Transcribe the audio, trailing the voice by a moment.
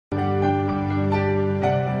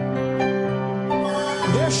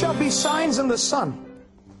shall be signs in the sun,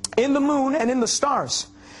 in the moon, and in the stars,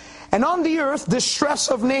 and on the earth distress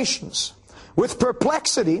of nations, with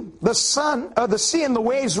perplexity, the sea and the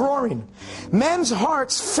waves roaring, men's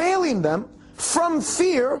hearts failing them from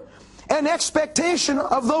fear and expectation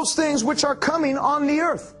of those things which are coming on the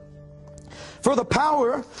earth. For the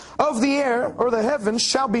power of the air, or the heavens,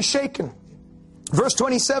 shall be shaken. Verse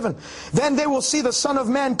 27, then they will see the Son of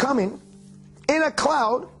Man coming in a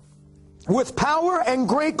cloud with power and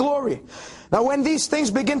great glory. Now when these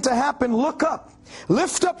things begin to happen, look up.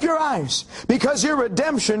 Lift up your eyes, because your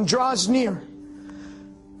redemption draws near.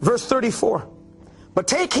 Verse 34, but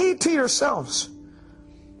take heed to yourselves,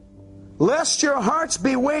 lest your hearts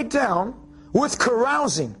be weighed down with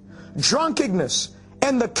carousing, drunkenness,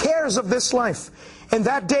 and the cares of this life, and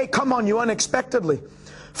that day come on you unexpectedly.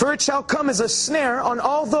 For it shall come as a snare on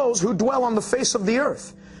all those who dwell on the face of the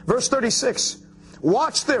earth. Verse 36,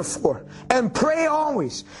 watch therefore, and pray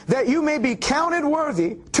always, that you may be counted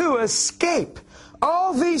worthy to escape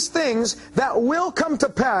all these things that will come to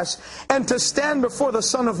pass, and to stand before the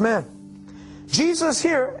Son of Man. Jesus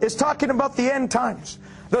here is talking about the end times,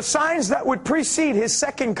 the signs that would precede His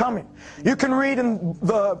second coming. You can read in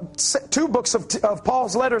the 2 books of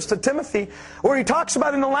Paul's letters to Timothy, where he talks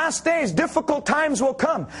about in the last days, difficult times will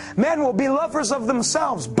come. Men will be lovers of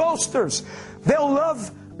themselves, boasters. They'll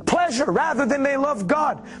love pleasure rather than they love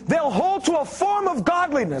God. They'll hold to a form of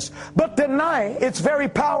godliness, but deny its very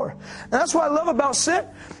power. And that's what I love about Sid,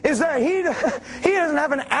 is that he doesn't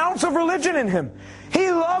have an ounce of religion in him. He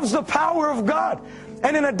loves the power of God.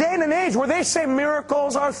 And in a day and an age where they say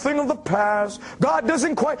miracles are a thing of the past, God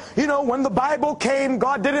doesn't quite, when the Bible came,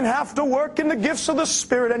 God didn't have to work in the gifts of the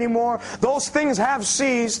Spirit anymore. Those things have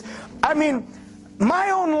ceased. I mean, my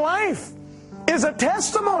own life is a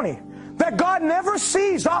testimony that God never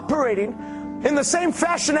ceased operating in the same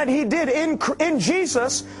fashion that He did in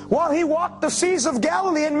Jesus while He walked the seas of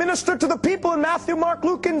Galilee and ministered to the people in Matthew, Mark,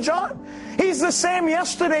 Luke, and John. He's the same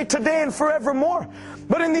yesterday, today, and forevermore.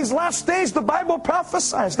 But in these last days, the Bible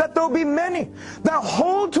prophesies that there will be many that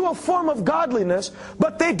hold to a form of godliness,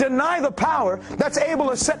 but they deny the power that's able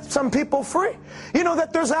to set some people free. You know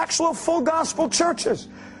that there's actual full gospel churches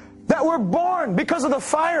that were born because of the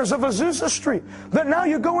fires of Azusa Street. That now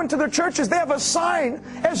you go into the churches, they have a sign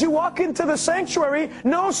as you walk into the sanctuary,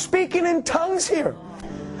 no speaking in tongues here.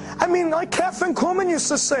 I mean, like Catherine Kuhlman used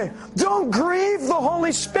to say, don't grieve the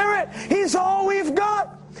Holy Spirit. He's all we've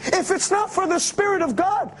got. If it's not for the Spirit of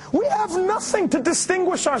God, we have nothing to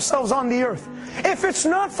distinguish ourselves on the earth. If it's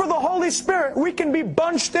not for the Holy Spirit, we can be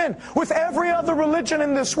bunched in with every other religion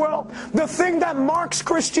in this world. The thing that marks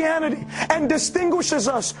Christianity and distinguishes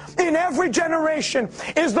us in every generation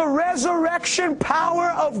is the resurrection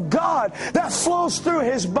power of God that flows through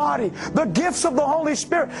His body. The gifts of the Holy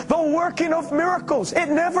Spirit, the working of miracles. It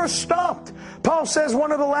never stopped. Paul says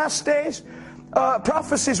one of the last days,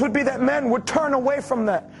 prophecies would be that men would turn away from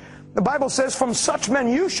that. The Bible says from such men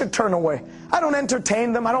you should turn away. I don't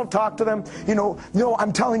entertain them. I don't talk to them.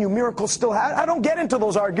 I'm telling you, miracles still happen. I don't get into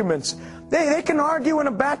those arguments. They can argue in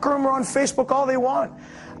a back room or on Facebook all they want.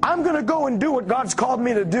 I'm going to go and do what God's called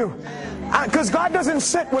me to do. Because God doesn't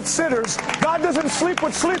sit with sitters. God doesn't sleep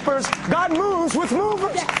with sleepers. God moves with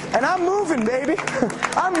movers. And I'm moving, baby.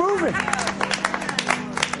 I'm moving.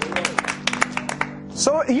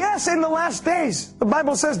 So, yes, in the last days, the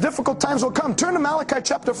Bible says difficult times will come. Turn to Malachi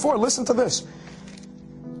chapter 4. Listen to this.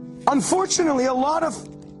 Unfortunately, a lot of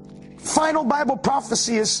final Bible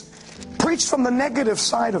prophecy is preached from the negative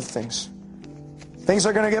side of things. Things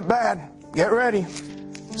are going to get bad. Get ready.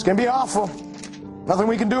 It's going to be awful. Nothing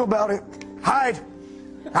we can do about it. Hide.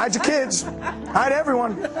 Hide your kids. Hide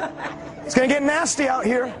everyone. It's going to get nasty out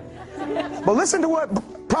here. But listen to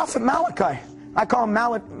what Prophet Malachi, I call him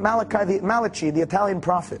Malachi, the Italian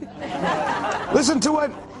prophet. Listen to what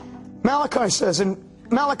Malachi says in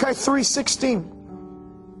Malachi 3:16.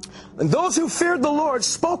 And those who feared the Lord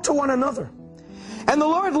spoke to one another. And the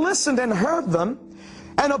Lord listened and heard them.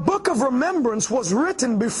 And a book of remembrance was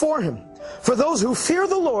written before Him for those who fear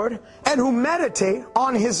the Lord and who meditate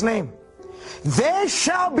on His name. They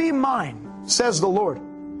shall be mine, says the Lord,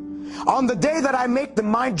 on the day that I make them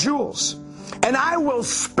my jewels. And I will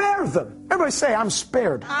spare them. Everybody say, I'm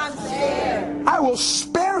spared. I'm spared. I will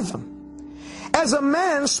spare them. As a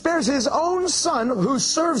man spares his own son who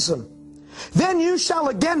serves him. Then you shall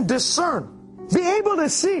again discern. Be able to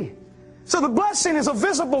see. So the blessing is a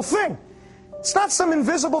visible thing. It's not some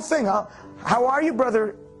invisible thing. How are you,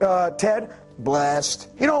 Brother Ted? Blessed.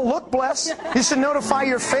 You don't look blessed. You should notify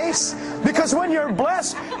your face. Because when you're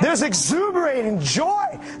blessed, there's exuberating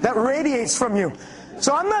joy that radiates from you.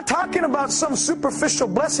 So I'm not talking about some superficial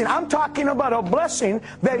blessing. I'm talking about a blessing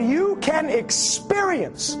that you can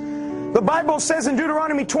experience. The Bible says in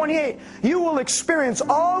Deuteronomy 28, you will experience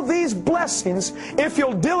all these blessings if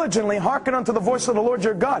you'll diligently hearken unto the voice of the Lord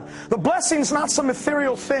your God. The blessing is not some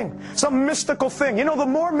ethereal thing, some mystical thing. You know, the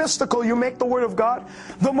more mystical you make the Word of God,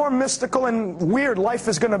 the more mystical and weird life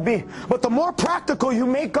is going to be. But the more practical you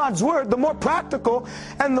make God's Word, the more practical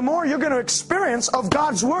and the more you're going to experience of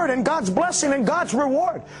God's Word and God's blessing and God's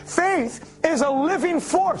reward. Faith is a living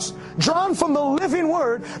force drawn from the living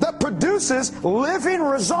Word that produces living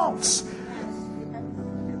results.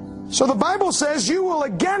 So the Bible says you will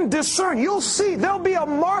again discern. You'll see there'll be a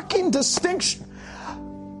marking distinction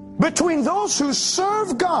between those who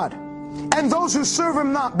serve God and those who serve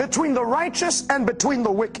Him not, between the righteous and between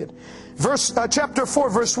the wicked. Chapter 4,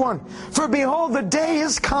 verse 1. For behold, the day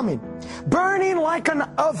is coming, burning like an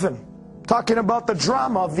oven. Talking about the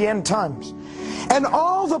drama of the end times. And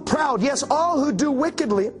all the proud, yes, all who do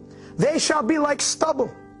wickedly, they shall be like stubble.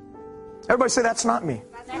 Everybody say, that's not me.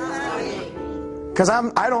 Because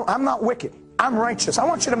I'm not wicked. I'm righteous. I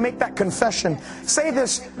want you to make that confession. Say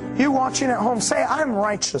this, you watching at home, say, I'm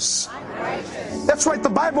righteous. I'm righteous. That's right, the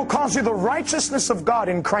Bible calls you the righteousness of God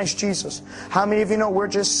in Christ Jesus. How many of you know we're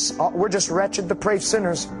just wretched, depraved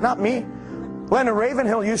sinners? Not me. Leonard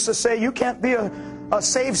Ravenhill used to say, you can't be a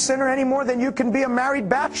saved sinner any more than you can be a married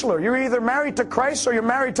bachelor. You're either married to Christ or you're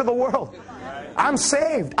married to the world. I'm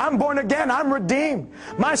saved. I'm born again. I'm redeemed.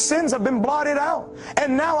 My sins have been blotted out.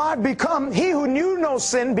 And now I've become, he who knew no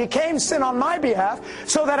sin became sin on my behalf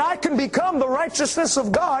so that I can become the righteousness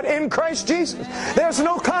of God in Christ Jesus. There's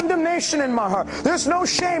no condemnation in my heart. There's no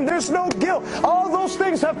shame. There's no guilt. All those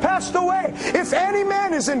things have passed away. If any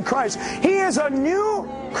man is in Christ, he is a new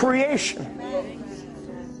creation.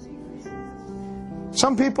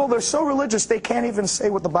 Some people, they're so religious they can't even say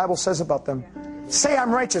what the Bible says about them. Say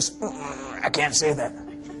I'm righteous. I can't say that.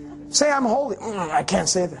 Say I'm holy. I can't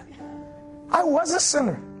say that. I was a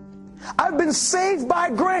sinner. I've been saved by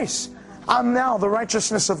grace. I'm now the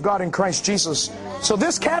righteousness of God in Christ Jesus. So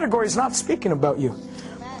this category is not speaking about you.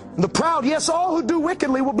 The proud, yes, all who do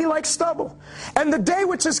wickedly will be like stubble. And the day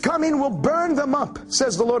which is coming will burn them up,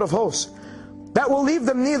 says the Lord of hosts. That will leave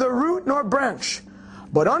them neither root nor branch.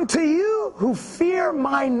 But unto you who fear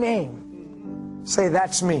my name, say,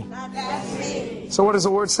 that's me. That's me. So what does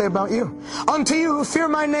the word say about you? Unto you who fear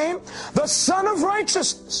my name, the Son of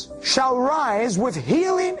Righteousness shall rise with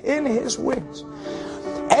healing in his wings.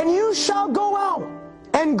 And you shall go out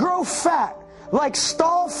and grow fat like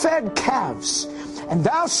stall-fed calves. And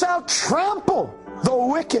thou shalt trample the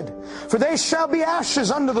wicked, for they shall be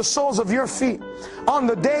ashes under the soles of your feet on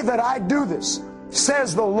the day that I do this,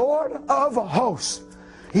 says the Lord of hosts.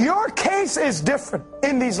 Your case is different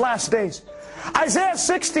in these last days. Isaiah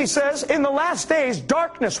 60 says, in the last days,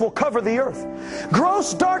 darkness will cover the earth.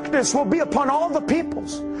 Gross darkness will be upon all the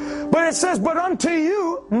peoples. But it says, but unto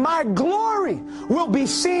you, my glory will be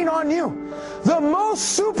seen on you. The most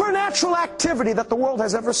supernatural activity that the world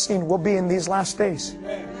has ever seen will be in these last days.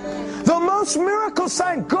 The most miracle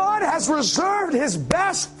sign, God has reserved his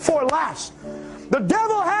best for last. The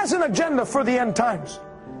devil has an agenda for the end times.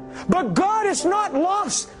 But God is not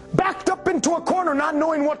lost, backed up into a corner, not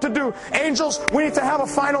knowing what to do. Angels, we need to have a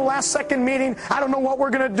final last-second meeting. I don't know what we're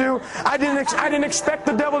going to do. I didn't expect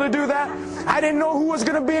the devil to do that. I didn't know who was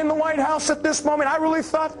going to be in the White House at this moment. I really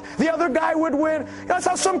thought the other guy would win. That's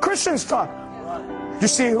how some Christians talk. You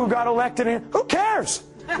see who got elected? Who cares?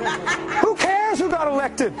 Who cares who got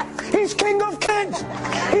elected? He's King of Kings.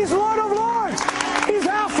 He's Lord of Lords. He's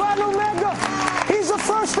Alpha and Omega. He's the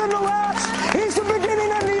first and the last. He's the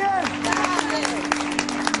beginning and the end.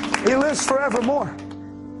 He lives forevermore.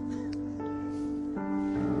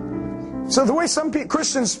 So the way some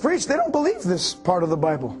Christians preach, they don't believe this part of the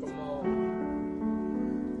Bible.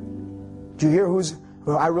 Do you hear who's...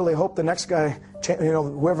 Well, I really hope the next guy,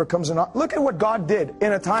 whoever comes in... Look at what God did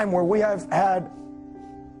in a time where we have had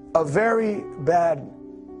a very bad,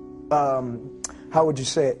 how would you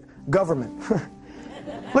say it, government.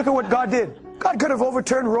 Look at what God did. God could have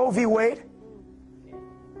overturned Roe v. Wade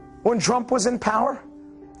when Trump was in power.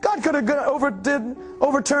 God could have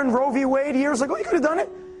overturned Roe v. Wade years ago. He could have done it.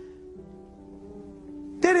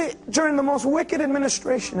 Did it during the most wicked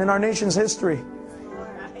administration in our nation's history.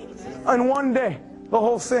 In one day, the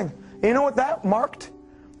whole thing. You know what that marked?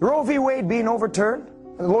 Roe v. Wade being overturned.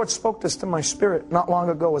 The Lord spoke this to my spirit not long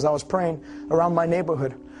ago as I was praying around my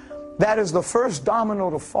neighborhood. That is the first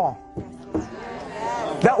domino to fall.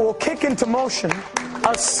 That will kick into motion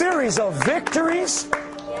a series of victories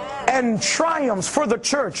and triumphs for the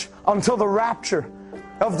church until the rapture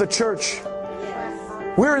of the church.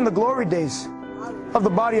 We're in the glory days. of the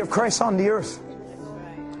body of Christ on the earth.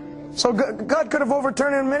 So God could have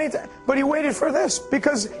overturned it many times, but He waited for this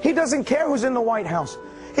because He doesn't care who's in the White House.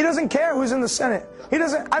 He doesn't care who's in the Senate. He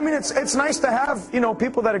doesn't. I mean, it's nice to have, you know,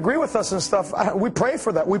 people that agree with us and stuff. We pray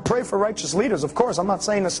for that. We pray for righteous leaders, of course. I'm not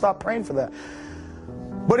saying to stop praying for that.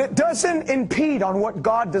 But it doesn't impede on what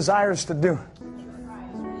God desires to do.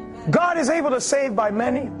 God is able to save by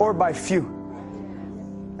many or by few.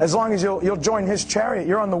 As long as you'll join His chariot,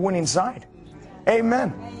 you're on the winning side.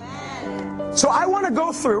 Amen. So I want to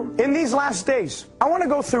go through, in these last days, I want to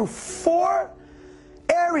go through 4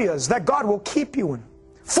 areas that God will keep you in.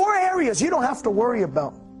 4 areas you don't have to worry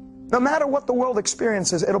about. No matter what the world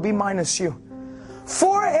experiences, it'll be minus you.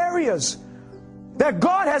 4 areas that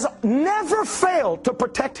God has never failed to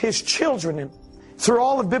protect His children in through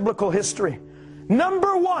all of biblical history.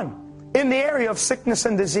 Number 1, in the area of sickness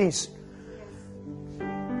and disease.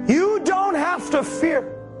 You don't have to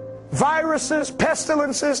fear viruses,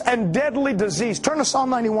 pestilences, and deadly disease. Turn to Psalm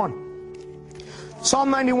 91. Psalm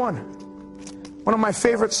 91. One of my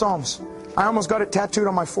favorite Psalms. I almost got it tattooed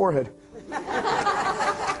on my forehead.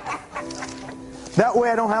 That way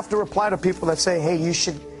I don't have to reply to people that say, hey, you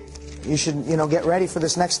should, you know, get ready for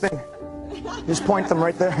this next thing. Just point them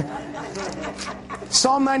right there.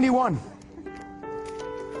 Psalm 91.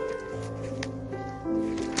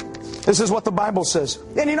 This is what the Bible says.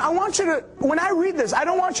 And you know, I want you to, when I read this, I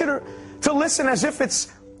don't want you to listen as if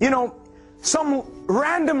it's, you know, some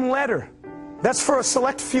random letter that's for a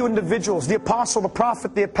select few individuals. The apostle, the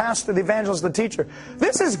prophet, the pastor, the evangelist, the teacher.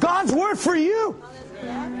 This is God's word for you.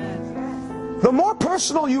 The more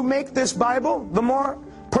personal you make this Bible, the more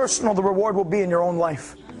personal the reward will be in your own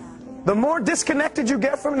life. The more disconnected you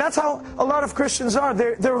get from it, that's how a lot of Christians are.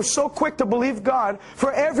 They're so quick to believe God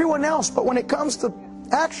for everyone else, but when it comes to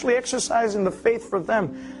actually exercising the faith for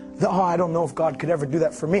them, oh, I don't know if God could ever do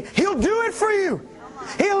that for me. He'll do it for you.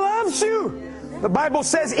 He loves you. The Bible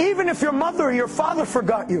says, even if your mother or your father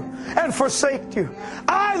forgot you and forsake you,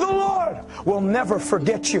 I, the Lord, will never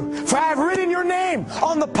forget you. For I have written your name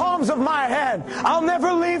on the palms of my hand. I'll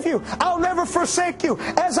never leave you. I'll never forsake you.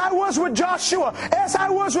 As I was with Joshua, as I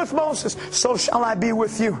was with Moses, so shall I be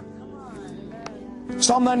with you.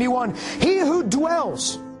 Psalm 91. He who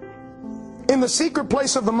dwells in the secret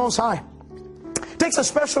place of the Most High. It takes a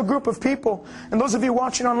special group of people, and those of you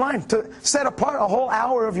watching online, to set apart a whole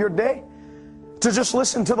hour of your day to just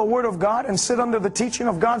listen to the Word of God and sit under the teaching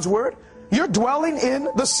of God's Word. You're dwelling in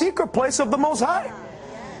the secret place of the Most High.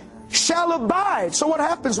 Shall abide. So what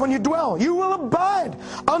happens when you dwell? You will abide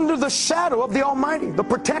under the shadow of the Almighty, the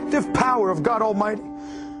protective power of God Almighty.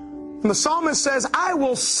 And the psalmist says, I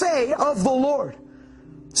will say of the Lord.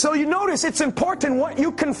 So you notice it's important what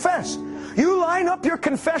you confess. You line up your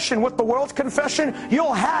confession with the world's confession,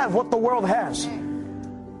 you'll have what the world has.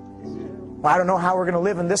 Well, I don't know how we're going to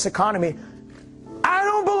live in this economy. I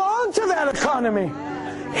don't belong to that economy.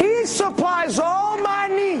 He supplies all my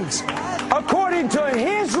needs according to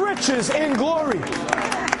His riches in glory.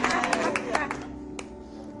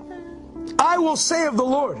 I will say of the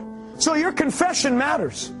Lord. So your confession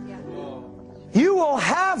matters. You will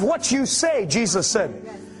have what you say, Jesus said.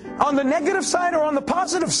 On the negative side or on the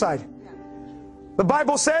positive side. The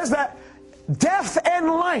Bible says that death and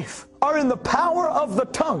life are in the power of the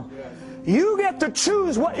tongue. You get to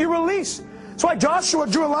choose what you release. That's why Joshua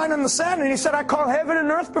drew a line in the sand and he said, I call heaven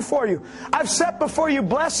and earth before you. I've set before you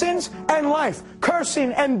blessings and life,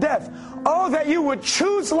 cursing and death. Oh, that you would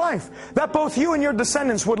choose life, that both you and your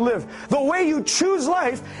descendants would live. The way you choose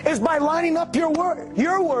life is by lining up your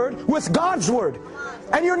word with God's word.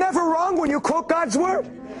 And you're never wrong when you quote God's word.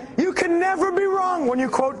 You can never be wrong when you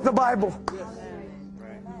quote the Bible.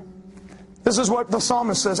 This is what the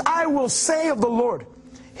psalmist says. I will say of the Lord,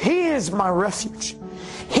 He is my refuge.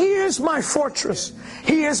 He is my fortress.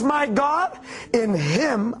 He is my God. In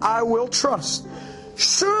Him I will trust.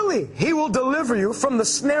 Surely He will deliver you from the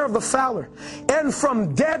snare of the fowler and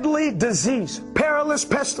from deadly disease. Perilous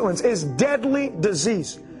pestilence is deadly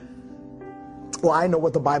disease. Well, I know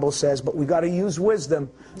what the Bible says, but we got to use wisdom.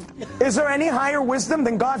 Is there any higher wisdom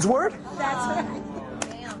than God's Word? That's right.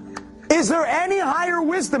 Is there any higher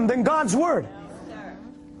wisdom than God's Word?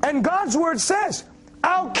 And God's Word says,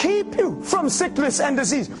 I'll keep you from sickness and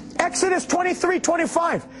disease. Exodus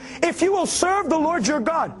 23:25. If you will serve the Lord your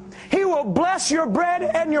God, He will bless your bread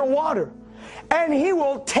and your water. And He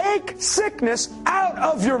will take sickness out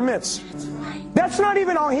of your midst. That's not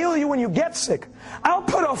even I'll heal you when you get sick. I'll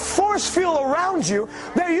put a force field around you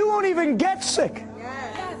that you won't even get sick.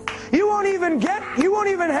 You won't even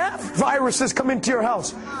have viruses come into your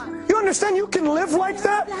house. You understand you can live like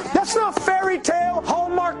that? That's not fairy tale,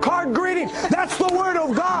 Hallmark card greeting. That's the Word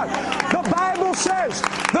of God. The Bible says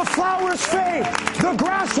the flowers fade, the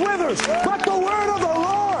grass withers, but the Word of the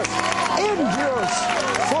Lord endures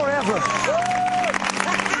forever.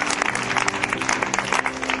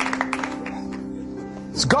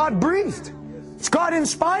 It's God breathed. It's God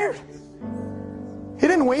inspired. He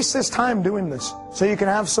didn't waste his time doing this so you can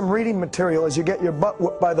have some reading material as you get your butt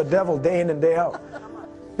whooped by the devil day in and day out.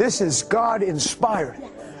 This is God inspired.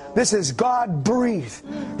 This is God breathed.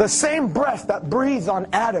 The same breath that breathed on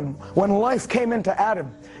Adam when life came into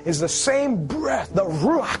Adam is the same breath, the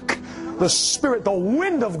ruach, the spirit, the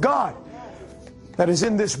wind of God that is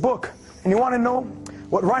in this book. And you want to know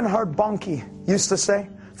what Reinhard Bonnke used to say?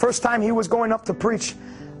 First time he was going up to preach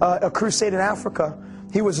a crusade in Africa,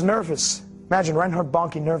 he was nervous. Imagine Reinhard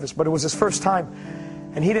Bonnke nervous, but it was his first time.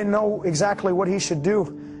 And he didn't know exactly what he should do.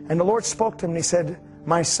 And the Lord spoke to him and he said,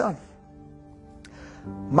 "My son,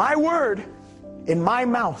 my word in my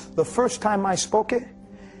mouth, the first time I spoke it,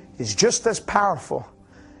 is just as powerful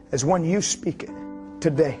as when you speak it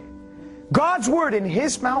today." God's word in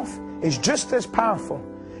his mouth is just as powerful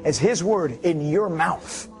as his word in your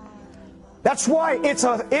mouth. That's why it's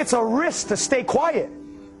a risk to stay quiet.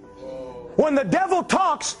 When the devil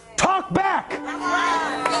talks, talk back.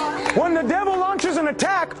 When the devil launches an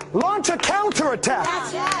attack, launch a counterattack.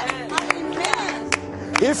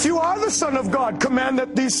 If you are the Son of God, command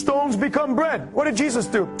that these stones become bread. What did Jesus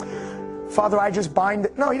do? Father, I just bind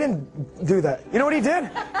it. No, he didn't do that. You know what he did?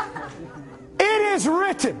 It is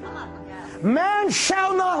written, man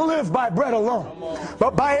shall not live by bread alone,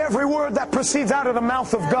 but by every word that proceeds out of the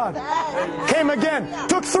mouth of God. Came again.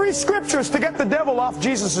 Took 3 scriptures to get the devil off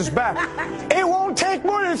Jesus' back. It won't take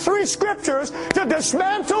more than 3 scriptures to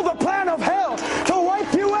dismantle the plan of hell, to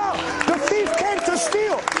wipe you out. The thief came to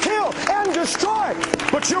steal, kill, and destroy.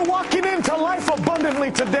 But you're walking into life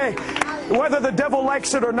abundantly today. Whether the devil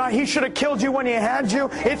likes it or not, he should have killed you when he had you.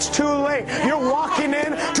 It's too late. You're walking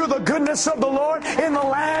in to the goodness of the Lord in the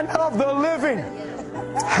land of the living.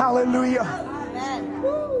 Hallelujah.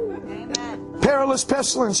 Perilous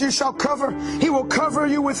pestilence you shall cover. He will cover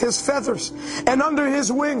you with his feathers, and under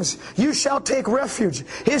his wings you shall take refuge.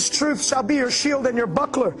 His truth shall be your shield and your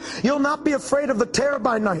buckler. You'll not be afraid of the terror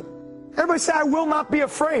by night. Everybody say, I will not be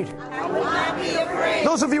afraid. I will not be afraid.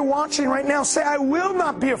 Those of you watching right now, say, I will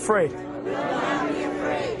not be afraid. I will not be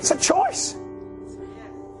afraid. It's a choice.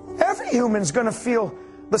 Every human's going to feel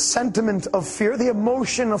the sentiment of fear, the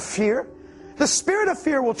emotion of fear. The spirit of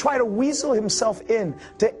fear will try to weasel himself in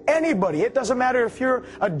to anybody. It doesn't matter if you're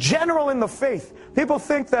a general in the faith. People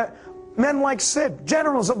think that men like Sid,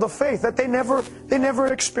 generals of the faith, that they never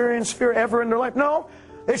experience fear ever in their life. No.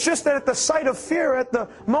 It's just that at the sight of fear, at the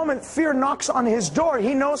moment fear knocks on his door,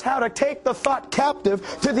 he knows how to take the thought captive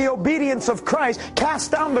to the obedience of Christ,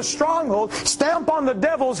 cast down the stronghold, stamp on the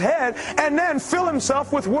devil's head, and then fill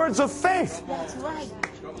himself with words of faith. That's right.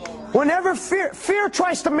 Whenever fear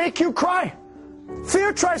tries to make you cry,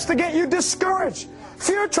 fear tries to get you discouraged,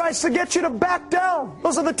 fear tries to get you to back down.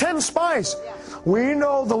 Those are the 10 spies. We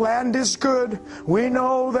know the land is good. We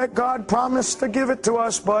know that God promised to give it to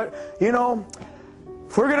us, but, you know,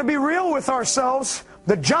 if we're going to be real with ourselves,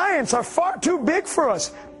 the giants are far too big for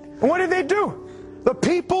us. And what did they do? The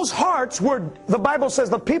people's hearts were, the Bible says,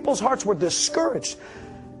 the people's hearts were discouraged.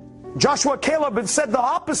 Joshua and Caleb had said the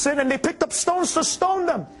opposite, and they picked up stones to stone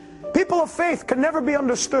them. People of faith can never be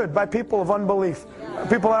understood by people of unbelief.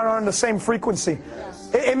 People that are on the same frequency.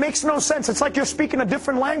 It makes no sense. It's like you're speaking a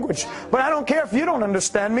different language. But I don't care if you don't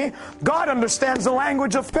understand me. God understands the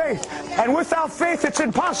language of faith. And without faith, it's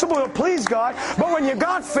impossible to please God. But when you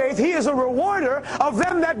got faith, He is a rewarder of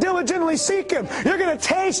them that diligently seek Him. You're going to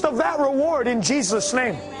taste of that reward in Jesus'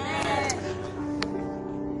 name.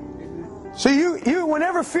 So you,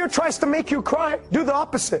 whenever fear tries to make you cry, do the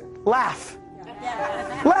opposite. Laugh.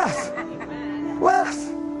 Laugh. Laugh.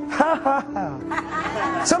 Ha ha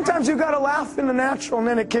ha. Sometimes you got to laugh in the natural and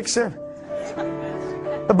then it kicks in.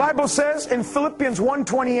 The Bible says in Philippians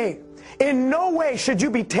 1:28, in no way should you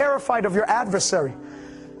be terrified of your adversary.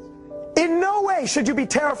 In no way should you be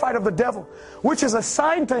terrified of the devil, which is a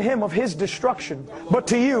sign to him of his destruction, but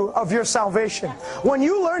to you of your salvation. When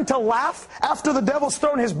you learn to laugh after the devil's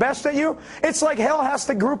thrown his best at you, it's like hell has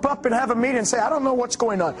to group up and have a meeting and say, I don't know what's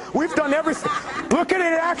going on. We've done everything. Look at it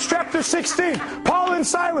in Acts chapter 16. Paul and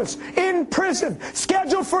Silas in prison,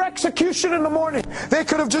 scheduled for execution in the morning. They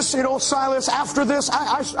could have just said, oh, Silas, after this,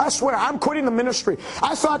 I swear, I'm quitting the ministry.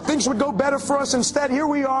 I thought things would go better for us. Instead, here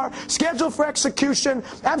we are, scheduled for execution.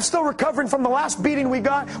 I'm still recovering from the last last beating we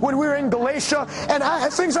got when we were in Galatia,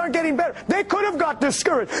 and things aren't getting better. They could have got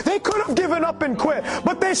discouraged. They could have given up and quit.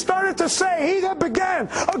 But they started to say, he that began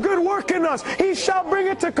a good work in us, he shall bring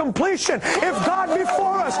it to completion. If God be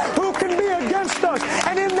for us, who can be against us?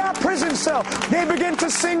 And in that prison cell, they begin to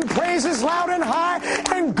sing praises loud and high,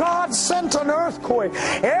 and God sent an earthquake.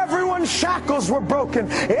 Everyone's shackles were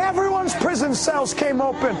broken. Everyone's prison cells came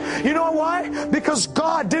open. You know why? Because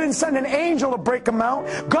God didn't send an angel to break them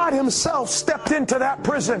out. God himself stepped into that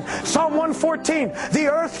prison. Psalm 114, the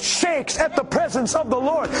earth shakes at the presence of the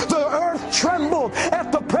Lord. The earth trembled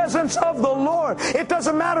at the presence of the Lord. It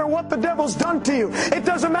doesn't matter what the devil's done to you. It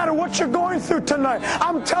doesn't matter what you're going through tonight.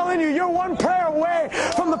 I'm telling you, you're one prayer away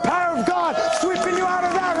from the power of God sweeping you out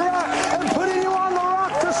of that rock and putting you on the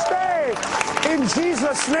rock to stay. In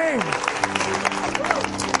Jesus' name.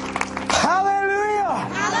 Hallelujah.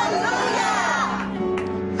 Hallelujah.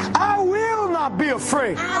 I will not be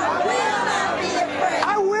afraid.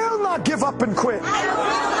 I will not give up and quit.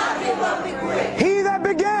 He that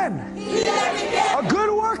began a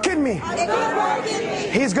good work in me,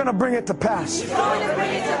 he's going to bring it to pass.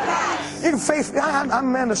 In faith,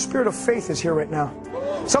 man, the spirit of faith is here right now.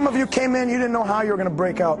 Some of you came in, you didn't know how you were going to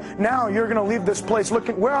break out. Now you're going to leave this place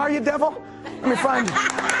looking, where are you, devil? Let me find you.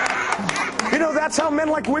 You know, that's how men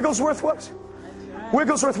like Wigglesworth was.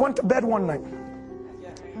 Wigglesworth went to bed one night.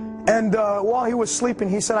 And while he was sleeping,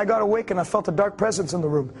 he said, I got awake and I felt a dark presence in the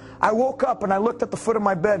room. I woke up and I looked at the foot of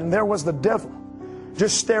my bed, and there was the devil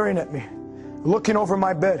just staring at me, looking over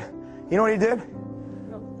my bed. You know what he did?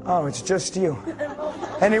 Oh, it's just you.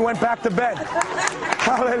 And he went back to bed.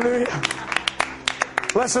 Hallelujah.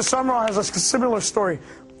 Lester Summerall has a similar story.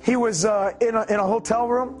 He was in a hotel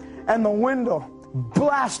room, and the window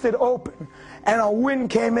blasted open, and a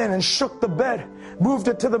wind came in and shook the bed, moved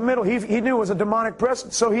it to the middle. He knew it was a demonic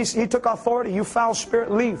presence, so he took authority. You foul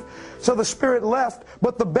spirit, leave. So the spirit left,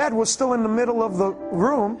 but the bed was still in the middle of the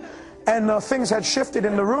room, and things had shifted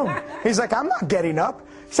in the room. He's like, I'm not getting up.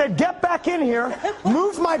 He said, get back in here,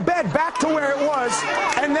 move my bed back to where it was,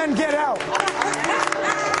 and then get out.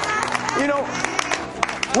 You know,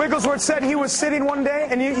 Wigglesworth said he was sitting one day,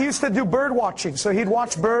 and he used to do bird watching, so he'd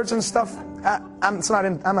watch birds and stuff. I'm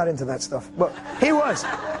not into that stuff, but he was.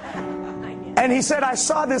 And he said, I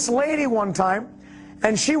saw this lady one time,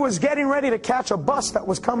 and she was getting ready to catch a bus that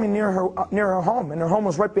was coming near her home, and her home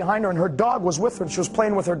was right behind her, and her dog was with her, and she was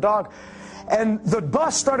playing with her dog. And the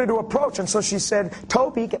bus started to approach, and so she said,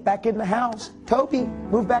 Toby, get back in the house. Toby,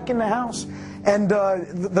 move back in the house. And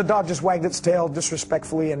the dog just wagged its tail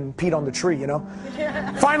disrespectfully and peed on the tree, you know.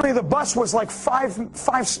 Finally, the bus was like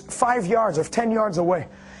 5 yards or 10 yards away.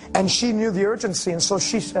 And she knew the urgency, and so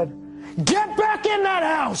she said, get back in that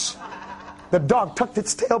house. The dog tucked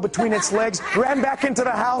its tail between its legs, ran back into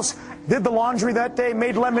the house, did the laundry that day,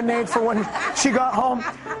 made lemonade for when she got home.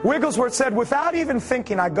 Wigglesworth said, without even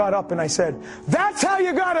thinking, I got up and I said, that's how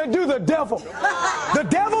you got to do the devil. The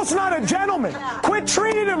devil's not a gentleman. Quit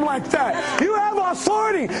treating him like that. You have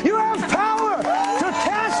authority. You have power to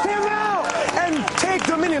cast him out and take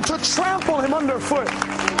dominion, to trample him underfoot.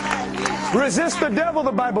 Resist the devil,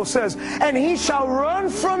 the Bible says, and he shall run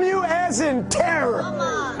from you as in terror.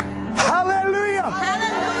 Hallelujah.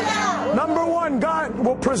 Hallelujah. Number one, God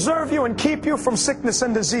will preserve you and keep you from sickness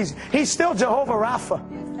and disease. He's still Jehovah Rapha.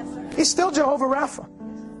 He's still Jehovah Rapha.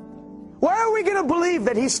 Why are we going to believe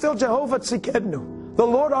that he's still Jehovah Tzidkenu, the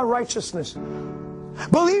Lord our righteousness?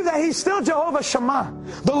 Believe that he's still Jehovah Shammah,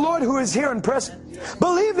 the Lord who is here and present.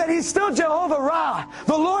 Believe that he's still Jehovah Ra,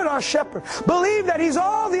 the Lord our shepherd. Believe that he's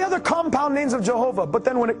all the other compound names of Jehovah. But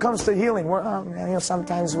then when it comes to healing,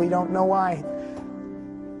 sometimes we don't know why.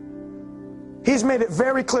 He's made it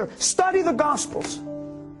very clear. Study the Gospels.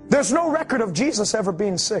 There's no record of Jesus ever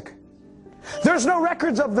being sick. There's no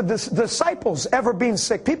records of the disciples ever being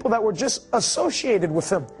sick. People that were just associated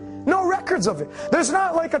with him. No records of it. There's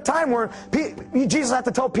not like a time where Jesus had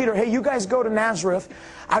to tell Peter, hey, you guys go to Nazareth.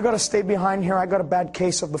 I got to stay behind here. I got a bad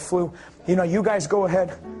case of the flu. You know, you guys go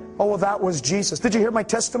ahead. Oh, well, that was Jesus. Did you hear my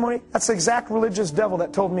testimony? That's the exact religious devil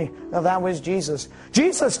that told me, no, that was Jesus.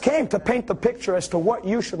 Jesus came to paint the picture as to what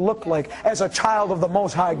you should look like as a child of the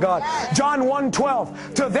Most High God. John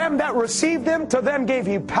 1:12, to them that received him, to them gave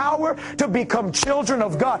he power to become children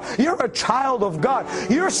of God. You're a child of God.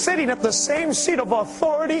 You're sitting at the same seat of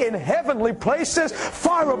authority in heavenly places,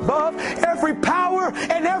 far above every power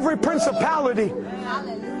and every principality.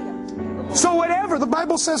 So whatever, the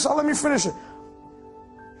Bible says, let me finish it.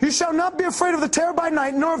 You shall not be afraid of the terror by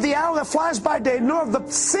night, nor of the arrow that flies by day, nor of the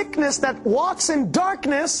sickness that walks in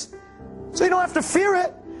darkness. So you don't have to fear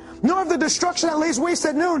it. Nor of the destruction that lays waste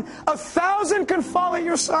at noon. 1,000 can fall at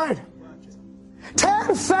your side,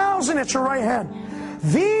 10,000 at your right hand.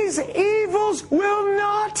 These evils will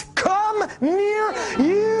not come near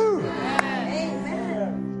you.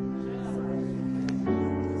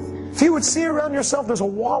 If you would see around yourself, there's a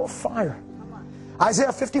wall of fire.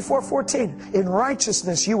 Isaiah 54:14, in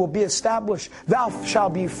righteousness you will be established. Thou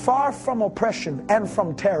shalt be far from oppression and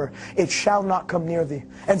from terror. It shall not come near thee.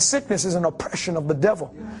 And sickness is an oppression of the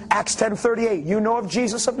devil. Acts 10:38, you know of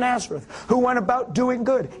Jesus of Nazareth, who went about doing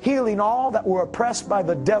good, healing all that were oppressed by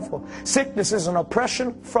the devil. Sickness is an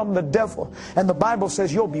oppression from the devil. And the Bible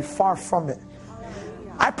says you'll be far from it.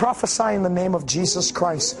 I prophesy in the name of Jesus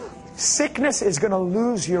Christ. Sickness is going to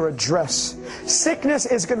lose your address. Sickness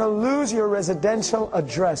is going to lose your residential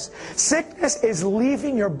address. Sickness is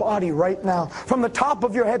leaving your body right now. From the top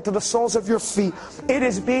of your head to the soles of your feet, it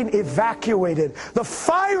is being evacuated. The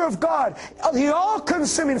fire of God, the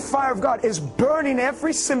all-consuming fire of God, is burning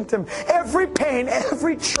every symptom, every pain,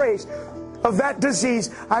 every trace of that disease.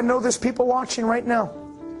 I know there's people watching right now.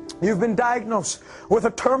 You've been diagnosed with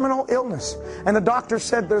a terminal illness, and the doctor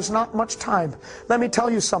said there's not much time. Let me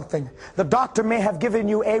tell you something. The doctor may have given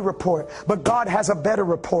you a report, but God has a better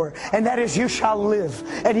report, and that is you shall live,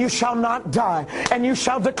 and you shall not die, and you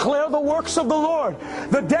shall declare the works of the Lord.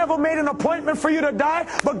 The devil made an appointment for you to die,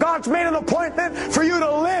 but God's made an appointment for you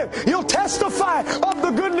to live. You'll testify of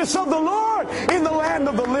the goodness of the Lord in the land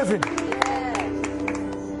of the living.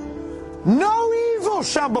 No evil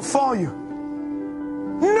shall befall you.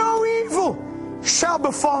 No evil shall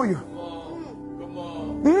befall you.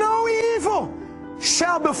 No evil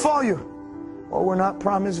shall befall you. Well, we're not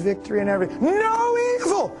promised victory and everything. No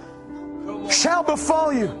evil shall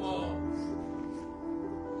befall you.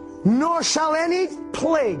 Nor shall any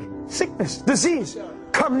plague, sickness, disease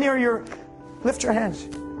come near your... Lift your hands.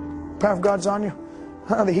 The power of God's on you.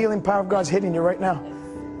 The healing power of God's hitting you right now.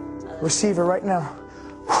 Receive it right now.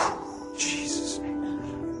 Whew, Jesus.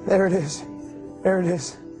 There it is. There it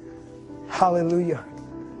is. Hallelujah.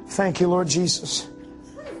 Thank you, Lord Jesus.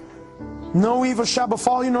 No evil shall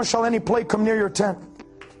befall you, nor shall any plague come near your tent.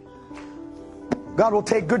 God will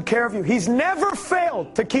take good care of you. He's never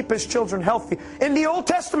failed to keep His children healthy. In the Old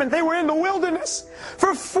Testament, they were in the wilderness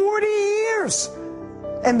for 40 years.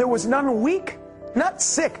 And there was none weak, not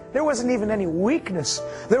sick. There wasn't even any weakness.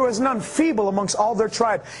 There was none feeble amongst all their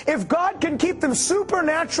tribe. If God can keep them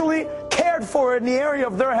supernaturally cared for in the area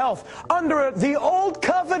of their health under the old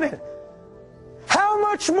covenant, how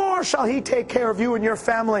much more shall He take care of you and your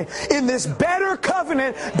family in this better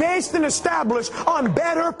covenant based and established on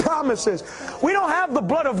better promises? We don't have the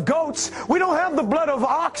blood of goats. We don't have the blood of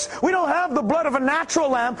ox. We don't have the blood of a natural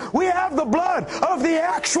lamb. We have the blood of the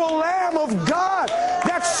actual Lamb of God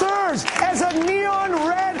that serves as a neon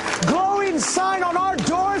red glowing sign on our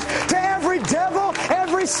doors to every devil,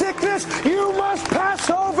 every sickness. You must pass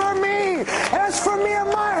over me. As for me and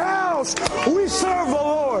my house, we serve the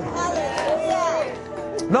Lord.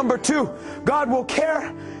 Number two, God will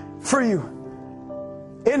care for you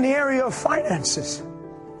in the area of finances.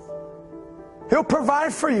 He'll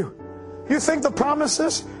provide for you. You think the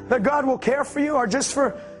promises that God will care for you are just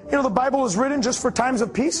for, the Bible is written just for times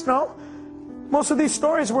of peace? No. Most of these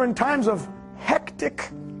stories were in times of hectic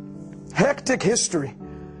history.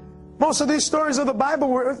 Most of these stories of the Bible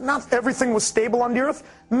were, not everything was stable on the earth,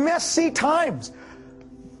 messy times.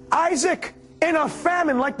 Isaac, in a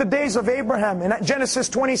famine like the days of Abraham, and Genesis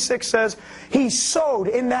 26 says, he sowed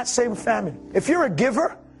in that same famine. If you're a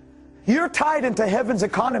giver, you're tied into heaven's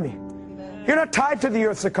economy. You're not tied to the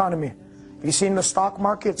earth's economy. You seen the stock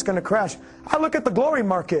market? It's going to crash. I look at the glory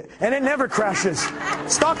market, and it never crashes.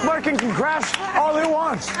 Stock market can crash all it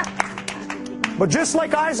wants. But just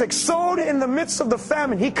like Isaac sowed in the midst of the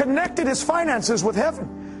famine, he connected his finances with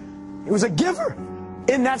heaven. He was a giver.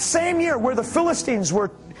 In that same year where the Philistines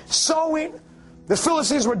were sowing, the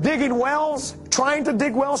Philistines were digging wells, trying to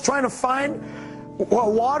dig wells, trying to find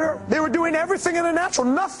water. They were doing everything in the natural.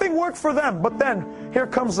 Nothing worked for them. But then, here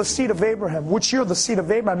comes the seed of Abraham, which you're the seed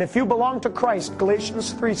of Abraham. If you belong to Christ,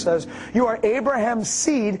 Galatians 3 says, you are Abraham's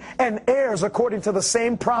seed and heirs according to the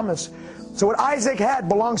same promise. So what Isaac had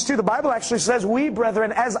belongs to, the Bible actually says, we,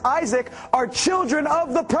 brethren, as Isaac, are children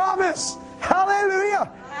of the promise.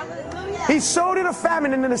 Hallelujah. Hallelujah. He sowed in a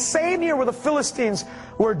famine, and in the same year where the Philistines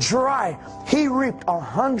were dry, he reaped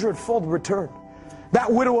 100-fold return. That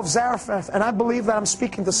widow of Zarephath, and I believe that I'm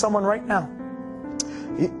speaking to someone right now.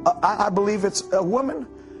 I believe it's a woman.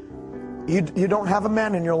 You don't have a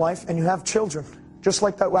man in your life, and you have children. Just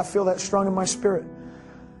like that, I feel that strong in my spirit.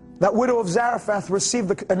 That widow of Zarephath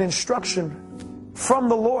received an instruction from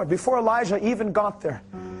the Lord before Elijah even got there.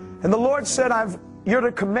 And the Lord said,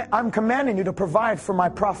 I'm commanding you to provide for my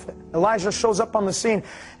prophet. Elijah shows up on the scene,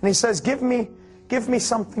 and he says, give me give me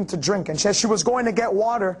something to drink. And as she was going to get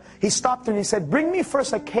water, he stopped her and he said, bring me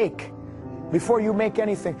first a cake before you make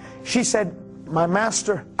anything. She said, my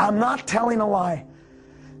master, I'm not telling a lie.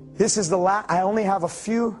 This is the last. I only have a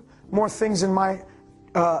few more things in my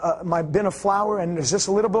bin of flour, and there's just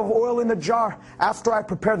a little bit of oil in the jar. After I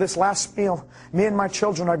prepare this last meal, me and my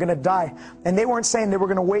children are going to die. And they weren't saying they were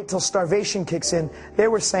going to wait till starvation kicks in. They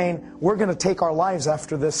were saying, we're going to take our lives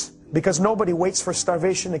after this. Because nobody waits for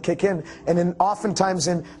starvation to kick in. And oftentimes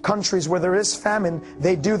in countries where there is famine,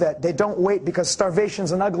 they do that. They don't wait because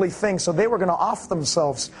starvation's an ugly thing. So they were going to off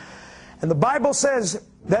themselves. And the Bible says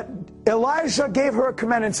that Elijah gave her a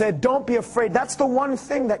command and said, don't be afraid. That's the one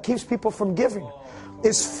thing that keeps people from giving,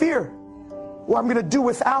 is fear. What I'm going to do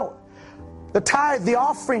without. The tithe, the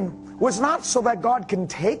offering, was not so that God can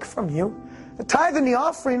take from you. The tithe and the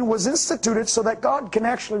offering was instituted so that God can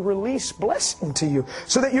actually release blessing to you,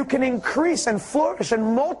 so that you can increase and flourish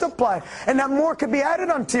and multiply, and that more could be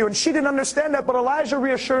added unto you. And she didn't understand that, but Elijah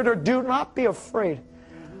reassured her, do not be afraid.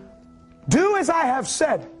 Do as I have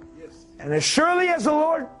said. And as surely as the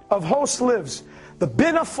Lord of hosts lives, the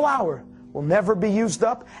bin of flour will never be used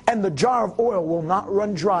up, and the jar of oil will not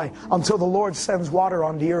run dry until the Lord sends water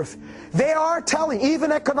on the earth. They are telling,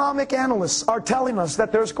 even economic analysts are telling us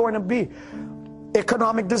that there's going to be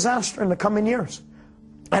economic disaster in the coming years.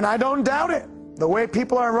 And I don't doubt it. The way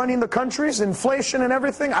people are running the countries, inflation and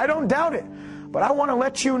everything, I don't doubt it. But I want to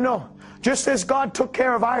let you know, just as God took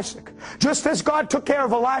care of Isaac, just as God took care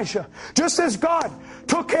of Elijah, just as God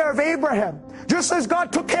took care of Abraham, just as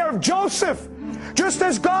God took care of Joseph, just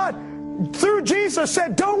as God, through Jesus,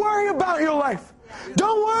 said, don't worry about your life.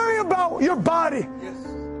 Don't worry about your body.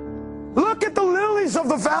 Look at the lilies of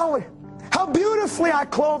the valley. How beautifully I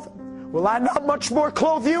clothe them. Will I not much more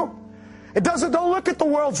clothe you? Don't look at the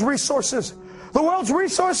world's resources. The world's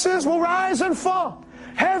resources will rise and fall.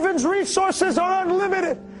 Heaven's resources are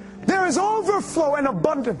unlimited. There is overflow and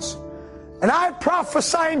abundance. And I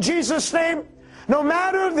prophesy in Jesus' name, no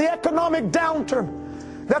matter the economic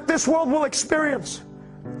downturn that this world will experience,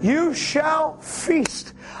 you shall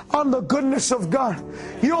feast on the goodness of God.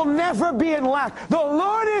 You'll never be in lack. The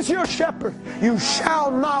Lord is your shepherd. You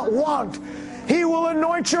shall not want. He will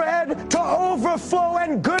anoint your head to overflow,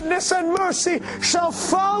 and goodness and mercy shall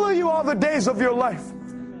follow you all the days of your life.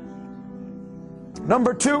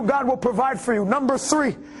 Number 2, God will provide for you. Number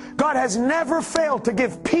 3, God has never failed to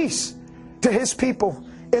give peace to His people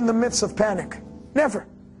in the midst of panic. Never.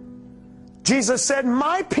 Jesus said,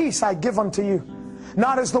 my peace I give unto you,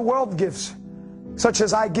 not as the world gives, such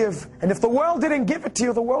as I give. And if the world didn't give it to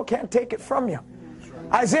you, the world can't take it from you.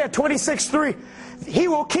 Isaiah 26:3, He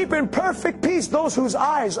will keep in perfect peace those whose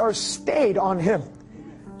eyes are stayed on Him.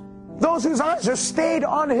 Those whose eyes are stayed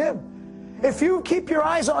on Him. If you keep your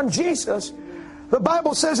eyes on Jesus, the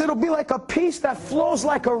Bible says it'll be like a peace that flows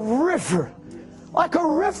like a river. Like a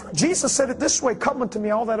river. Jesus said it this way, come unto me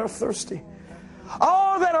all that are thirsty,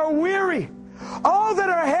 all that are weary, all that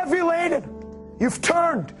are heavy laden. You've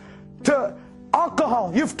turned to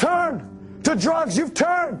alcohol. You've turned to drugs. You've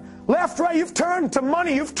turned left, right. You've turned to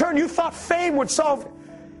money. You've turned. You thought fame would solve it.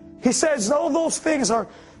 He says all those things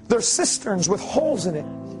they're cisterns with holes in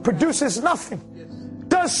it. Produces nothing.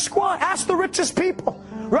 Does squat. Ask the richest people.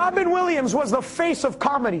 Robin Williams was the face of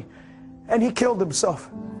comedy, and he killed himself.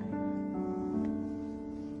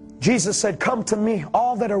 Jesus said, come to me,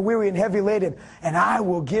 all that are weary and heavy laden, and I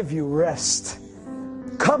will give you rest.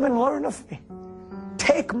 Come and learn of me.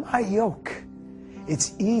 Take my yoke.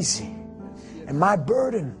 It's easy. And my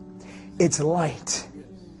burden, it's light.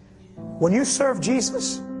 When you serve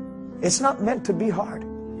Jesus, it's not meant to be hard.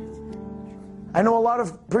 I know a lot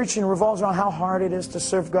of preaching revolves around how hard it is to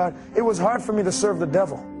serve God. It was hard for me to serve the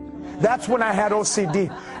devil. That's when I had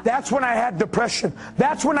OCD. That's when I had depression.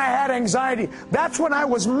 That's when I had anxiety. That's when I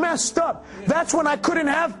was messed up. That's when I couldn't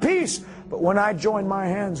have peace. But when I joined my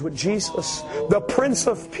hands with Jesus, the Prince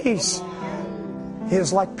of Peace, He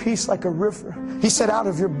is like peace, like a river. He said, out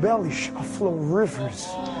of your belly shall flow rivers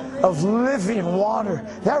of living water.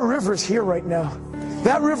 That river is here right now.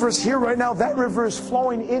 That river is here right now. That river is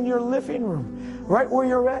flowing in your living room, right where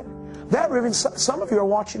you're at. That river, some of you are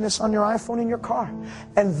watching this on your iPhone in your car,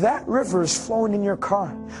 and that river is flowing in your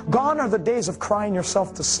car. Gone are the days of crying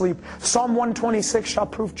yourself to sleep. Psalm 126 shall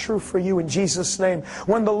prove true for you in Jesus' name.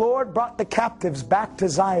 When the Lord brought the captives back to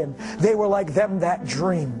Zion, they were like them that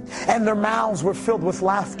dream, and their mouths were filled with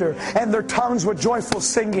laughter, and their tongues with joyful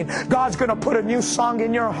singing. God's going to put a new song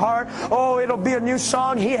in your heart. Oh, it'll be a new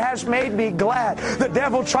song. He has made me glad. The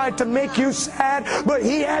devil tried to make you sad, but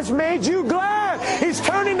He has made you glad. He's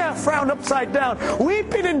turning that frown upside down.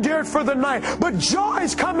 Weeping endured for the night, but joy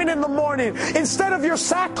is coming in the morning. Instead of your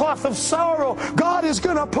sackcloth of sorrow, God is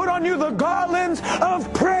going to put on you the garlands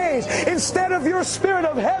of praise. Instead of your spirit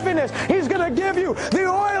of heaviness, He's going to give you the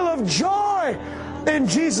oil of joy in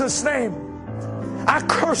Jesus' name. I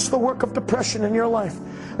curse the work of depression in your life.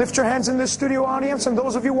 Lift your hands in this studio audience, and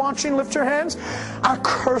those of you watching, lift your hands. I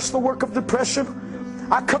curse the work of depression.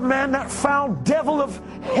 I command that foul devil of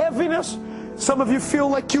heaviness. Some of you feel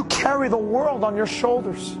like you carry the world on your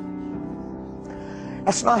shoulders.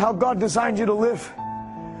 That's not how God designed you to live.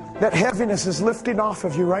 That heaviness is lifting off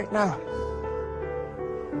of you right now.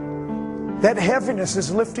 That heaviness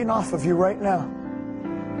is lifting off of you right now.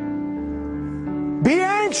 Be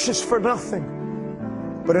anxious for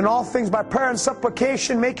nothing, but in all things by prayer and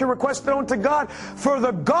supplication make your request known to God. For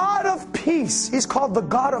the God of peace, He's called the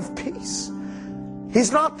God of peace.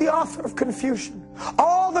 He's not the author of confusion.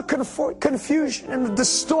 All the confusion and the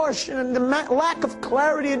distortion and the lack of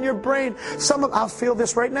clarity in your brain. I'll feel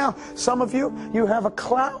this right now. Some of you, you have a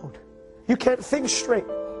cloud. You can't think straight.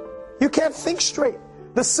 You can't think straight.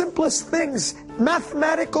 The simplest things,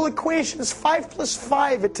 mathematical equations, 5 +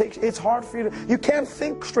 5, it's hard for you you can't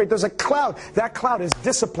think straight. There's a cloud. That cloud is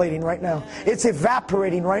dissipating right now. It's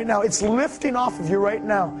evaporating right now. It's lifting off of you right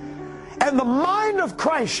now. And the mind of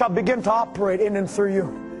Christ shall begin to operate in and through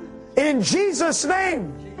you. In Jesus'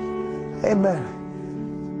 name.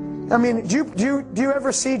 Amen. I mean, do you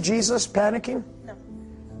ever see Jesus panicking? No.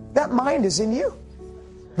 That mind is in you.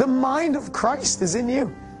 The mind of Christ is in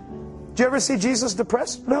you. Do you ever see Jesus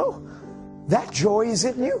depressed? No. That joy is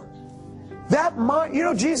in you. That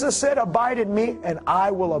mind, Jesus said, abide in me and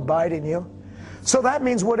I will abide in you. So that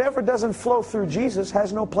means whatever doesn't flow through Jesus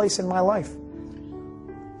has no place in my life.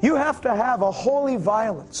 You have to have a holy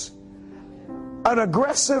violence, an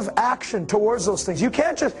aggressive action towards those things. You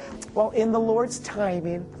can't just, in the Lord's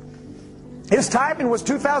timing. His timing was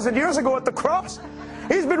 2,000 years ago at the cross.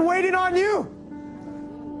 He's been waiting on you.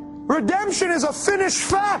 Redemption is a finished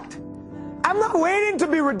fact. I'm not waiting to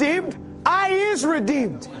be redeemed. I is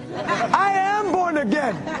redeemed. I am born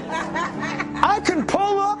again. I can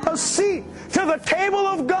pull up a seat to the table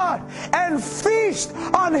of God and feast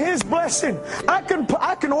on His blessing. I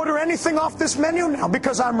can order anything off this menu now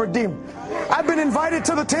because I'm redeemed. I've been invited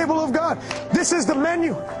to the table of God. This is the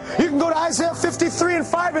menu. You can go to Isaiah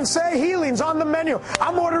 53:5 and say healing's on the menu.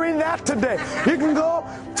 I'm ordering that today. You can go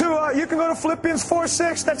to Philippians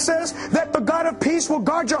 4:6 that says that the God of peace will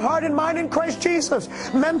guard your heart and mind in Christ Jesus.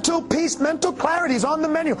 Mental peace, mental clarity is on the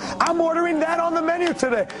menu. I'm ordering that on the menu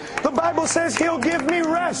today. The Bible says He'll give me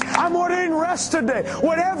rest. I'm ordering rest today.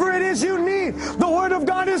 Whatever it is you need, the Word of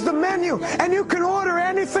God is the menu, and you can order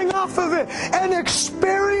anything off of it and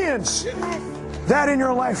experience that in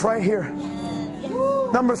your life right here.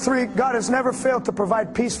 Number 3, God has never failed to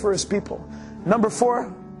provide peace for His people. Number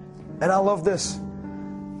 4, and I love this,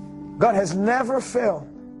 God has never failed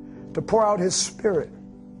to pour out His Spirit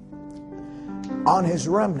on His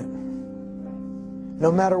remnant,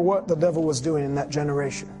 no matter what the devil was doing in that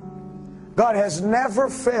generation. God has never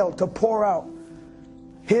failed to pour out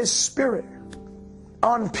His Spirit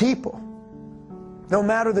on people, no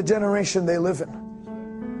matter the generation they live in.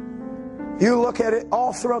 You look at it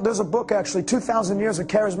all throughout. There's a book actually, 2,000 Years of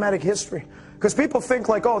Charismatic History. Because people think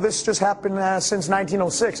like, this just happened since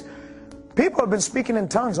 1906. People have been speaking in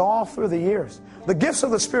tongues all through the years. The gifts of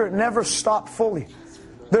the Spirit never stop fully.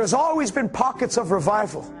 There's always been pockets of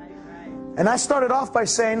revival. And I started off by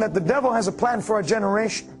saying that the devil has a plan for our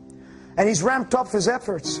generation. And he's ramped up his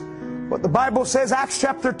efforts. But the Bible says, Acts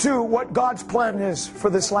chapter 2, what God's plan is for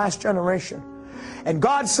this last generation. And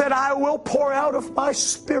God said, I will pour out of my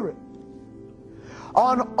Spirit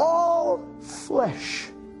on all flesh,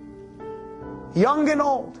 young and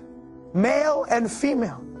old, male and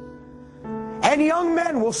female. And young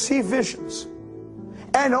men will see visions,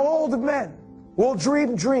 and old men will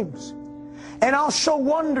dream dreams. And I'll show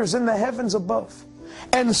wonders in the heavens above,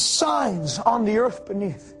 and signs on the earth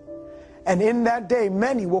beneath. And in that day,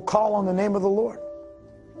 many will call on the name of the Lord,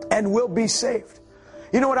 and will be saved.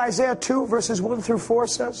 You know what Isaiah 2, verses 1 through 4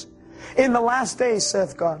 says? In the last days,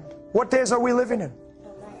 saith God. What days are we living in?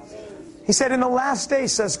 He said, in the last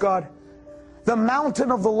days, says God, the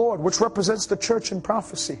mountain of the Lord, which represents the church in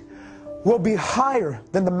prophecy, will be higher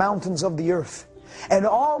than the mountains of the earth, and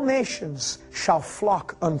all nations shall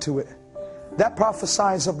flock unto it. That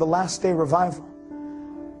prophesies of the last day revival.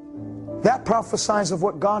 That prophesies of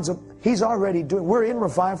what He's already doing. We're in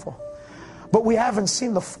revival, but we haven't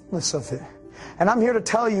seen the fullness of it. And I'm here to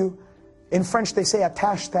tell you, in French they say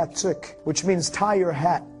attache ta tuque, which means tie your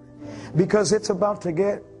hat, because it's about to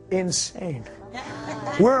get insane.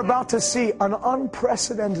 We're about to see an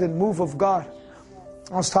unprecedented move of God.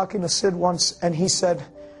 I was talking to Sid once, and he said,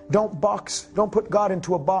 don't put God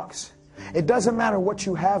into a box. It doesn't matter what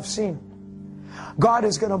you have seen. God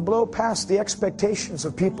is going to blow past the expectations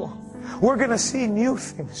of people. We're going to see new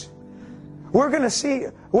things. We're going to see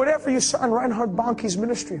whatever you saw in Reinhard Bonnke's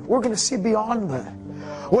ministry. We're going to see beyond that.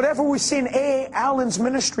 Whatever we see in A.A. Allen's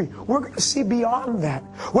ministry, we're going to see beyond that.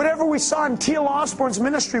 Whatever we saw in T.L. Osborne's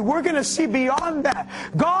ministry, we're going to see beyond that.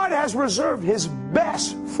 God has reserved His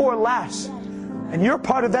best for last. And you're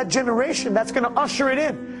part of that generation that's going to usher it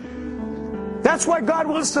in. That's why God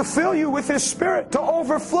wants to fill you with His Spirit to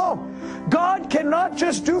overflow. God cannot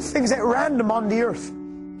just do things at random on the earth.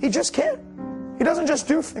 He just can't. He doesn't just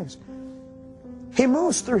do things. He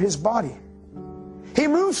moves through His body. He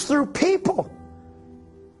moves through people.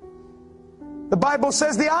 The Bible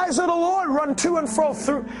says the eyes of the Lord run to and fro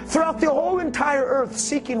throughout the whole entire earth,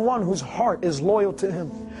 seeking one whose heart is loyal to Him.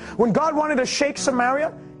 When God wanted to shake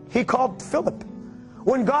Samaria, He called Philip.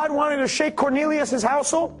 When God wanted to shake Cornelius'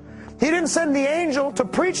 household, He didn't send the angel to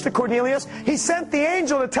preach to Cornelius. He sent the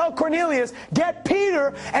angel to tell Cornelius, get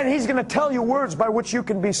Peter, and he's going to tell you words by which you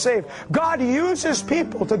can be saved. God uses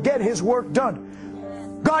people to get His work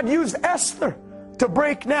done. God used Esther to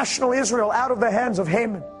break national Israel out of the hands of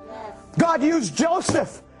Haman. God used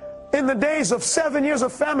Joseph in the days of 7 years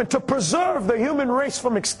of famine to preserve the human race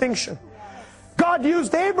from extinction. God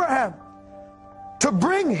used Abraham to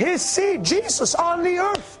bring his seed, Jesus, on the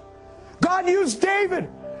earth. God used David.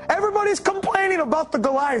 Everybody's complaining about the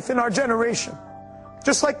Goliath in our generation,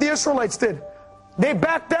 just like the Israelites did. They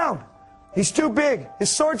backed down. He's too big.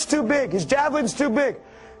 His sword's too big. His javelin's too big.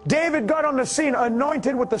 David got on the scene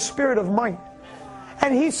anointed with the spirit of might.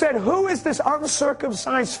 And he said, who is this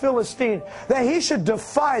uncircumcised Philistine that he should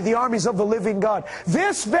defy the armies of the living God?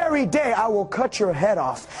 This very day I will cut your head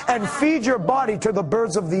off and feed your body to the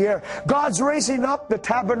birds of the air. God's raising up the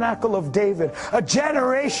tabernacle of David. A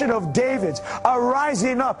generation of Davids are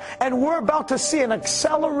rising up. And we're about to see an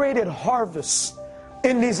accelerated harvest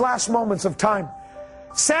in these last moments of time.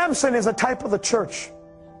 Samson is a type of the church.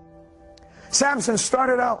 Samson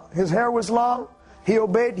started out, his hair was long. He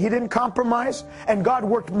obeyed, he didn't compromise, and God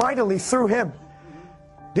worked mightily through him.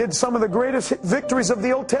 Did some of the greatest victories of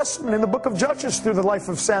the Old Testament in the book of Judges through the life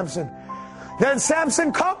of Samson. Then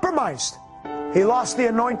Samson compromised. He lost the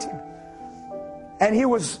anointing. And he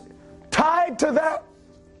was tied to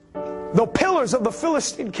the pillars of the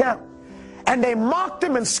Philistine camp. And they mocked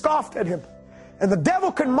him and scoffed at him. And the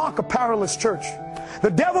devil can mock a powerless church.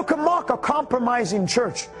 The devil can mock a compromising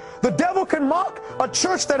church. The devil can mock a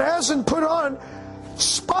church that hasn't put on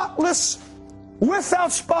spotless,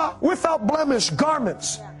 without spot, without blemish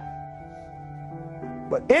garments.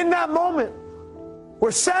 But in that moment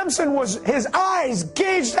where Samson was, his eyes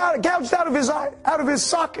gouged out of his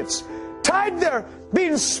sockets, tied there,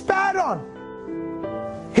 being spat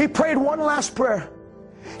on, he prayed one last prayer.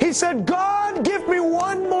 He said, God, give me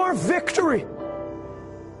one more victory.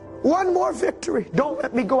 One more victory. Don't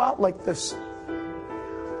let me go out like this.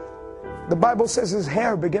 The Bible says his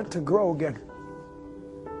hair began to grow again.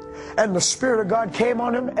 And the Spirit of God came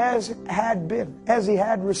on him as he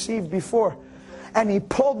had received before. And he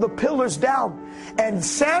pulled the pillars down. And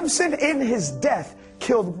Samson, in his death,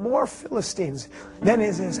 killed more Philistines than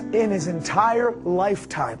in his entire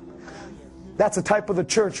lifetime. That's a type of the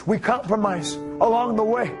church. We compromise along the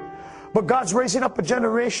way. But God's raising up a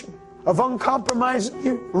generation of uncompromised,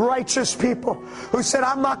 righteous people who said,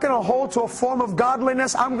 I'm not going to hold to a form of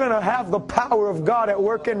godliness. I'm going to have the power of God at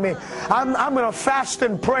work in me. I'm going to fast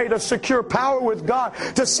and pray to secure power with God,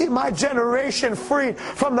 to see my generation freed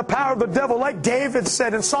from the power of the devil. Like David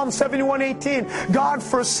said in Psalm 71:18, God,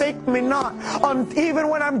 forsake me not, even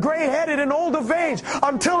when I'm gray-headed and old of age,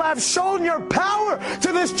 until I've shown your power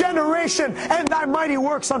to this generation and thy mighty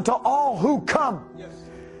works unto all who come.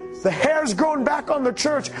 The hair's growing back on the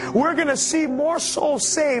church. We're going to see more souls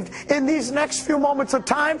saved in these next few moments of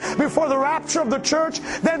time before the rapture of the church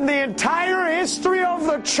than the entire history of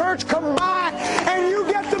the church combined. And you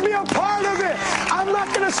get to be a part of it. I'm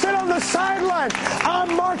not going to sit on the sideline.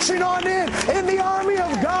 I'm marching on in the army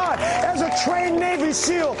of God as a trained Navy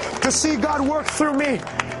SEAL to see God work through me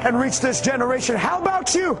and reach this generation. How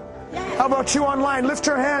about you? How about you online? Lift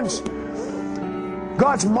your hands.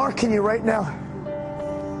 God's marking you right now.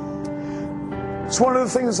 It's one of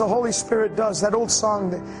the things the Holy Spirit does. That old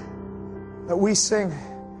song that we sing,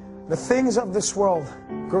 the things of this world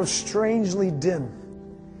grow strangely dim.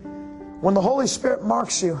 When the Holy Spirit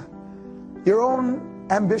marks you, your own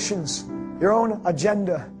ambitions, your own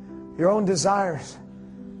agenda, your own desires,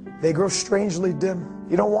 they grow strangely dim.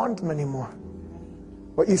 You don't want them anymore.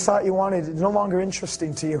 What you thought you wanted is no longer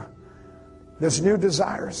interesting to you. There's new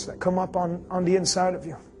desires that come up on the inside of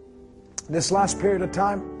you. This last period of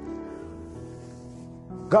time,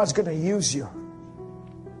 God's going to use you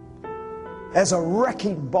as a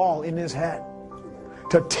wrecking ball in His hand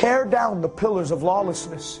to tear down the pillars of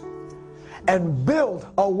lawlessness and build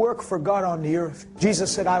a work for God on the earth.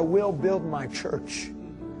 Jesus said, I will build my church.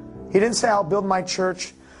 He didn't say, I'll build my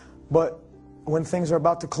church, but when things are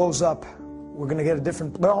about to close up, we're going to get a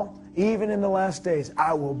different... No, even in the last days,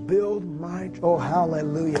 I will build my... Oh,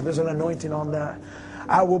 hallelujah. There's an anointing on that.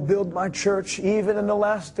 I will build my church even in the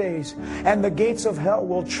last days. And the gates of hell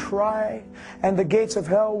will try, and the gates of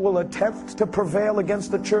hell will attempt to prevail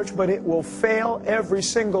against the church, but it will fail every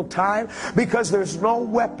single time, because there's no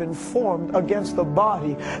weapon formed against the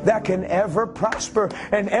body that can ever prosper.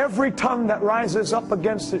 And every tongue that rises up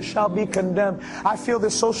against it shall be condemned. I feel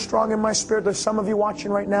this so strong in my spirit. There's some of you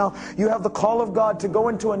watching right now. You have the call of God to go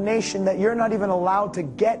into a nation that you're not even allowed to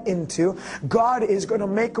get into. God is going to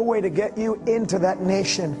make a way to get you into that nation.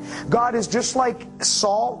 God is just like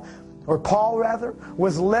Saul, or Paul rather,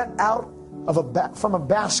 was let out from a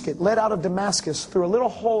basket, let out of Damascus through a little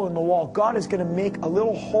hole in the wall. God is going to make a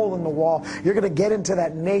little hole in the wall. You're going to get into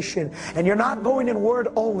that nation, and you're not going in word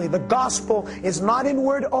only. The gospel is not in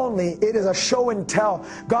word only. It is a show and tell.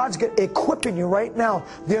 God's equipping you right now.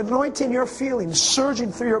 The anointing you're feeling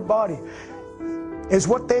surging through your body is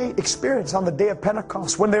what they experienced on the day of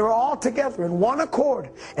Pentecost, when they were all together in one accord,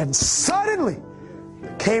 and suddenly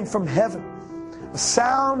came from heaven a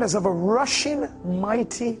sound as of a rushing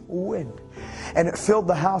mighty wind, and it filled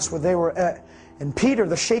the house where they were at. And Peter,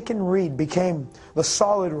 the shaken reed, became the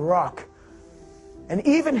solid rock. And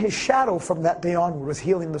even his shadow from that day onward was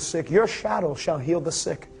healing the sick. Your shadow shall heal the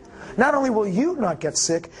sick. Not only will you not get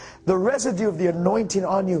sick, the residue of the anointing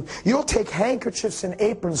on you, you'll take handkerchiefs and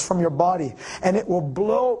aprons from your body, and it will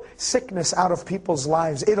blow sickness out of people's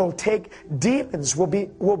lives. It'll take demons, will be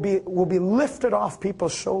lifted off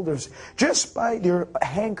people's shoulders just by your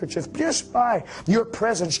handkerchief, just by your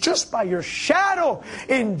presence, just by your shadow,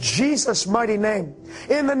 in Jesus' mighty name.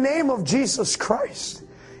 In the name of Jesus Christ.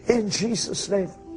 In Jesus' name.